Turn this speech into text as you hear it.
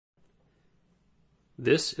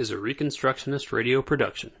This is a Reconstructionist radio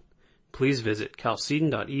production. Please visit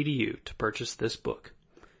chalcedon.edu to purchase this book.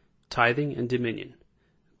 Tithing and Dominion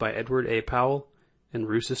by Edward A. Powell and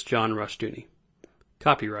Rousas John Rushdoony.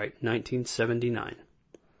 Copyright 1979.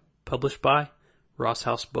 Published by Ross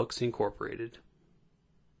House Books, Incorporated.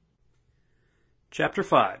 Chapter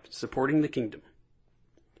 5. Supporting the Kingdom.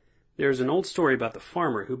 There is an old story about the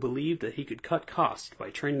farmer who believed that he could cut costs by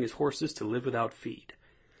training his horses to live without feed.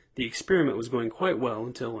 The experiment was going quite well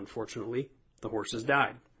until, unfortunately, the horses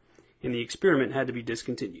died, and the experiment had to be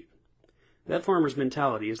discontinued. That farmer's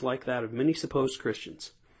mentality is like that of many supposed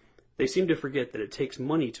Christians. They seem to forget that it takes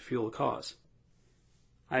money to fuel a cause.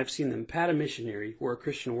 I have seen them pat a missionary or a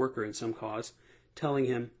Christian worker in some cause, telling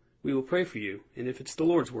him, "We will pray for you, and if it's the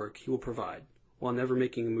Lord's work, He will provide," while never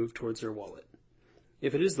making a move towards their wallet.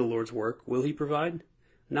 If it is the Lord's work, will He provide?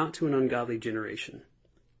 Not to an ungodly generation.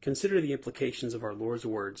 Consider the implications of our Lord's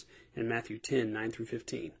words in Matthew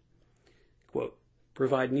 10:9-15. Quote,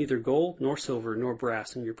 "Provide neither gold, nor silver, nor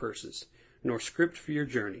brass in your purses, nor script for your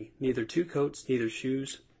journey, neither 2 coats, neither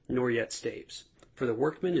shoes, nor yet staves. For the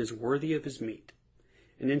workman is worthy of his meat.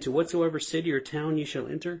 And into whatsoever city or town ye shall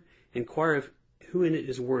enter, inquire of who in it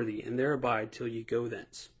is worthy, and there abide till ye go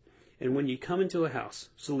thence. And when ye come into a house,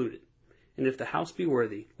 salute it. And if the house be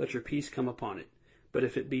worthy, let your peace come upon it. But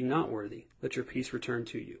if it be not worthy, let your peace return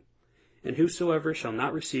to you. And whosoever shall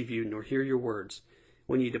not receive you, nor hear your words,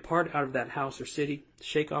 when ye depart out of that house or city,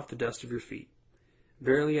 shake off the dust of your feet.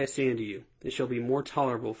 Verily I say unto you, it shall be more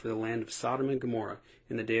tolerable for the land of Sodom and Gomorrah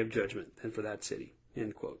in the day of judgment than for that city."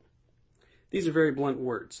 End quote. These are very blunt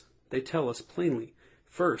words. They tell us plainly,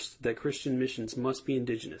 first, that Christian missions must be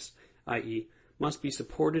indigenous, i.e., must be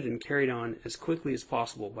supported and carried on as quickly as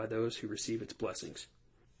possible by those who receive its blessings.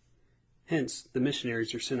 Hence, the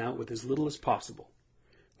missionaries are sent out with as little as possible.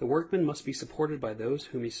 The workman must be supported by those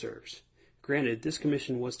whom he serves. Granted, this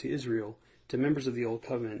commission was to Israel, to members of the Old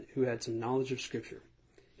Covenant who had some knowledge of Scripture.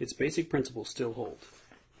 Its basic principles still hold.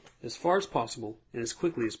 As far as possible, and as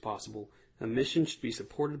quickly as possible, a mission should be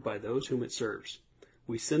supported by those whom it serves.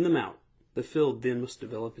 We send them out. The field then must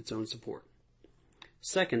develop its own support.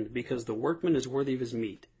 Second, because the workman is worthy of his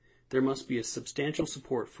meat, there must be a substantial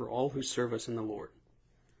support for all who serve us in the Lord.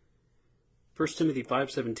 1 Timothy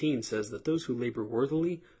 5:17 says that those who labor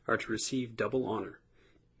worthily are to receive double honor,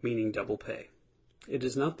 meaning double pay. It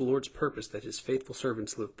is not the Lord's purpose that His faithful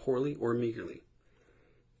servants live poorly or meagerly.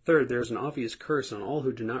 Third, there is an obvious curse on all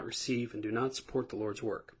who do not receive and do not support the Lord's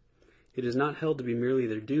work. It is not held to be merely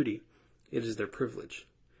their duty, it is their privilege.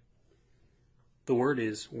 The word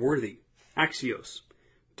is worthy, axios,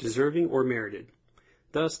 deserving or merited.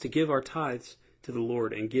 Thus, to give our tithes to the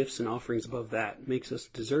Lord and gifts and offerings above that makes us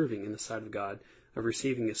deserving in the sight of God of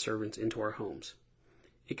receiving His servants into our homes.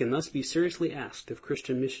 It can thus be seriously asked if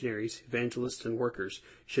Christian missionaries, evangelists, and workers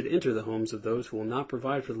should enter the homes of those who will not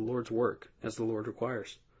provide for the Lord's work as the Lord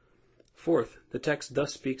requires. Fourth, the text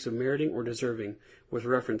thus speaks of meriting or deserving with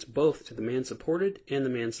reference both to the man supported and the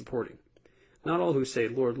man supporting. Not all who say,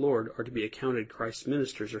 "Lord, Lord," are to be accounted Christ's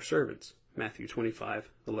ministers or servants. Matthew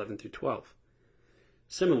 25:11-12.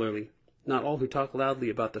 Similarly, not all who talk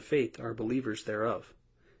loudly about the faith are believers thereof.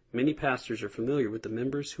 Many pastors are familiar with the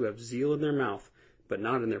members who have zeal in their mouth, but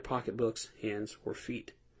not in their pocketbooks, hands, or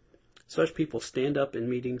feet. Such people stand up in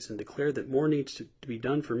meetings and declare that more needs to be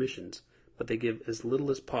done for missions, but they give as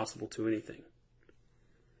little as possible to anything.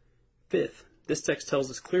 Fifth, this text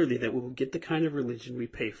tells us clearly that we will get the kind of religion we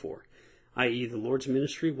pay for, i.e., the Lord's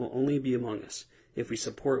ministry will only be among us if we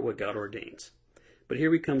support what God ordains. But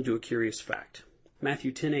here we come to a curious fact.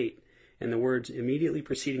 Matthew 10:8, and the words immediately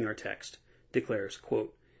preceding our text, declares,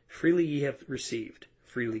 quote, "Freely ye have received,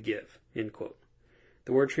 freely give," end quote.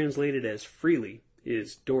 The word translated as freely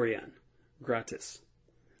is dorian, gratis.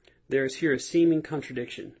 There is here a seeming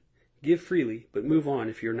contradiction. Give freely, but move on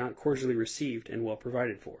if you are not cordially received and well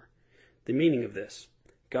provided for. The meaning of this: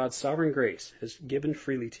 God's sovereign grace has given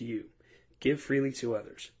freely to you. Give freely to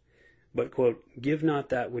others. But, quote, "Give not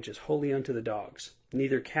that which is holy unto the dogs,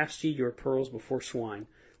 neither cast ye your pearls before swine,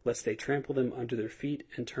 lest they trample them under their feet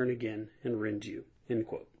and turn again and rend you." End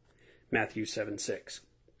quote. Matthew 7:6.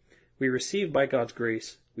 We receive by God's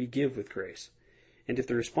grace, we give with grace. And if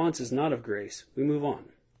the response is not of grace, we move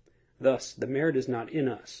on. Thus, the merit is not in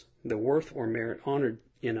us. The worth or merit honored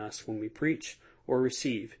in us when we preach or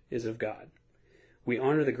receive is of God. We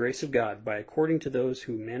honor the grace of God by according to those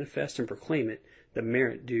who manifest and proclaim it the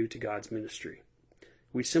merit due to God's ministry.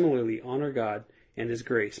 We similarly honor God and His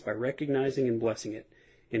grace by recognizing and blessing it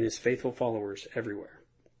in His faithful followers everywhere.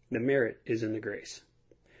 The merit is in the grace.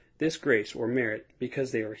 This grace or merit,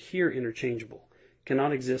 because they are here interchangeable,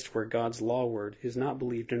 cannot exist where God's law word is not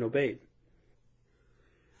believed and obeyed.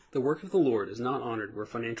 The work of the Lord is not honored where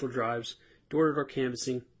financial drives, door-to-door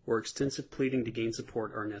canvassing, or extensive pleading to gain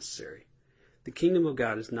support are necessary. The kingdom of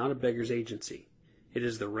God is not a beggar's agency. It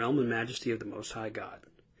is the realm and majesty of the Most High God.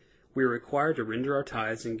 We are required to render our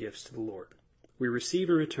tithes and gifts to the Lord. We receive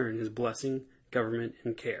in return His blessing, government,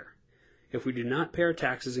 and care. If we do not pay our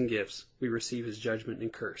taxes and gifts, we receive His judgment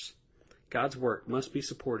and curse. God's work must be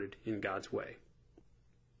supported in God's way.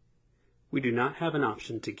 We do not have an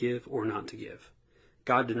option to give or not to give.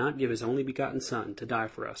 God did not give His only begotten Son to die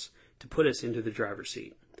for us, to put us into the driver's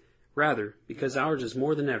seat. Rather, because ours is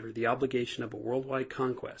more than ever the obligation of a worldwide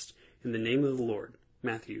conquest in the name of the Lord,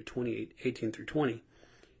 Matthew 28:18-20,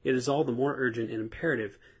 it is all the more urgent and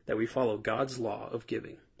imperative that we follow God's law of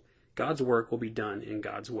giving. God's work will be done in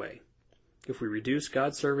God's way. If we reduce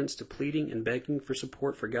God's servants to pleading and begging for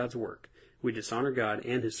support for God's work, we dishonor God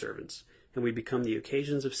and His servants, and we become the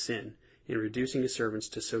occasions of sin in reducing His servants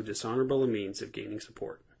to so dishonorable a means of gaining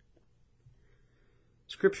support.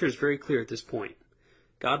 Scripture is very clear at this point.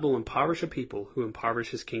 God will impoverish a people who impoverish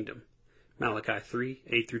His kingdom. Malachi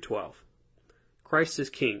 3:8-12. Christ is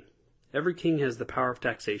king. Every king has the power of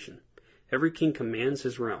taxation. Every king commands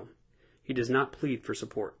his realm. He does not plead for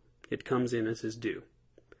support. It comes in as his due.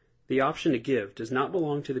 The option to give does not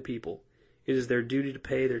belong to the people. It is their duty to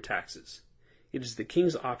pay their taxes. It is the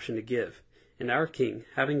king's option to give, and our king,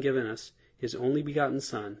 having given us His only begotten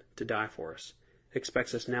Son to die for us,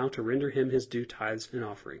 expects us now to render Him His due tithes and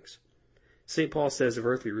offerings. St. Paul says of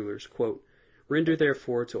earthly rulers, quote, "Render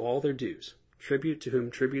therefore to all their dues, tribute to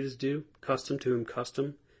whom tribute is due, custom to whom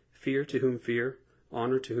custom, fear to whom fear,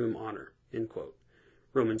 honor to whom honor." End quote.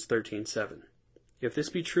 Romans 13:7. If this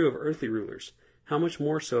be true of earthly rulers, how much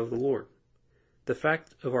more so of the Lord? The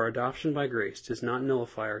fact of our adoption by grace does not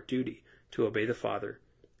nullify our duty to obey the Father,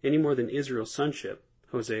 any more than Israel's sonship,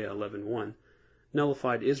 Hosea 11:1,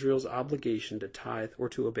 nullified Israel's obligation to tithe or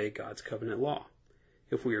to obey God's covenant law.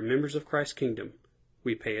 If we are members of Christ's kingdom,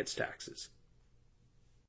 we pay its taxes.